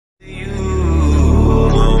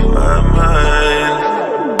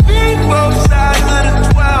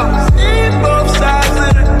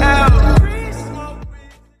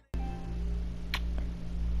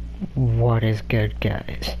good,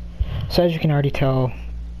 guys? So as you can already tell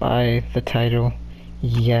by the title,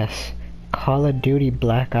 yes, Call of Duty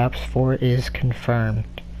Black Ops 4 is confirmed.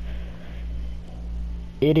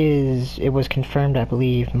 It was confirmed, I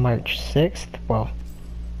believe, March 6th. Well,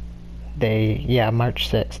 March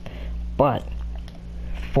 6th. But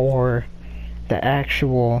for the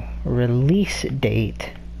actual release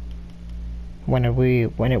date, when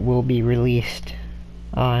it will be released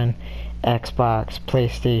on Xbox,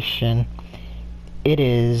 PlayStation, it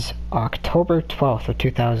is October 12th of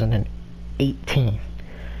 2018.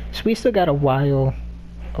 So we still got a while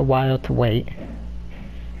to wait.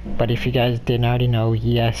 But if you guys didn't already know,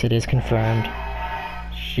 yes, it is confirmed.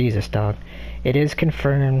 Jesus, dog. It is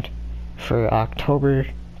confirmed for October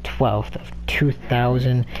 12th of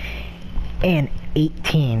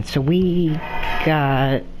 2018. So we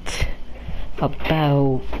got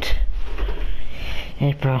about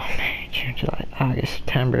April, May, June, July, August,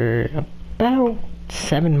 September, about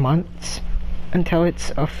 7 months until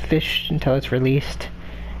it's released.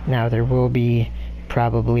 Now there will be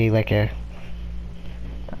probably like a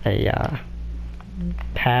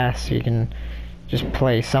pass, so you can just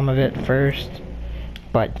play some of it first.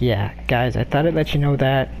 But yeah, guys, I thought I'd let you know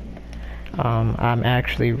that. I'm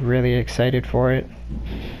actually really excited for it.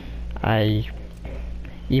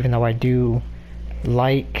 Even though I do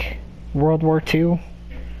like World War II,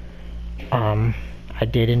 I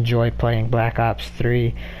did enjoy playing Black Ops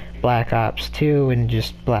 3, Black Ops 2, and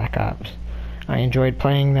just Black Ops. I enjoyed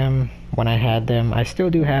playing them when I had them. I still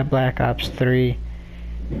do have Black Ops 3,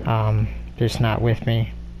 just not with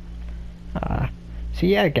me. So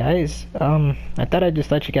yeah, guys, I thought I'd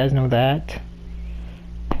just let you guys know that.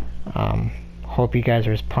 Hope you guys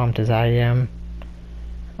are as pumped as I am.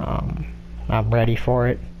 I'm ready for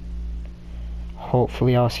it.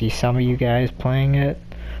 Hopefully I'll see some of you guys playing it.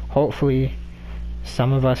 Hopefully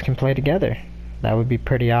some of us can play together. That would be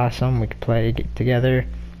pretty awesome. We could play together.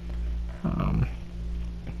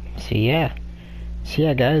 So yeah,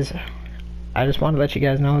 guys, I just want to let you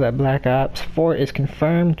guys know that Black Ops 4 is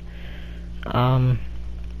confirmed.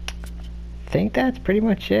 Think that's pretty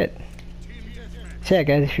much it. So yeah,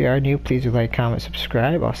 guys, if you are new, please do like, comment,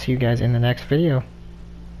 subscribe. I'll see you guys in the next video.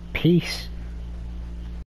 Peace.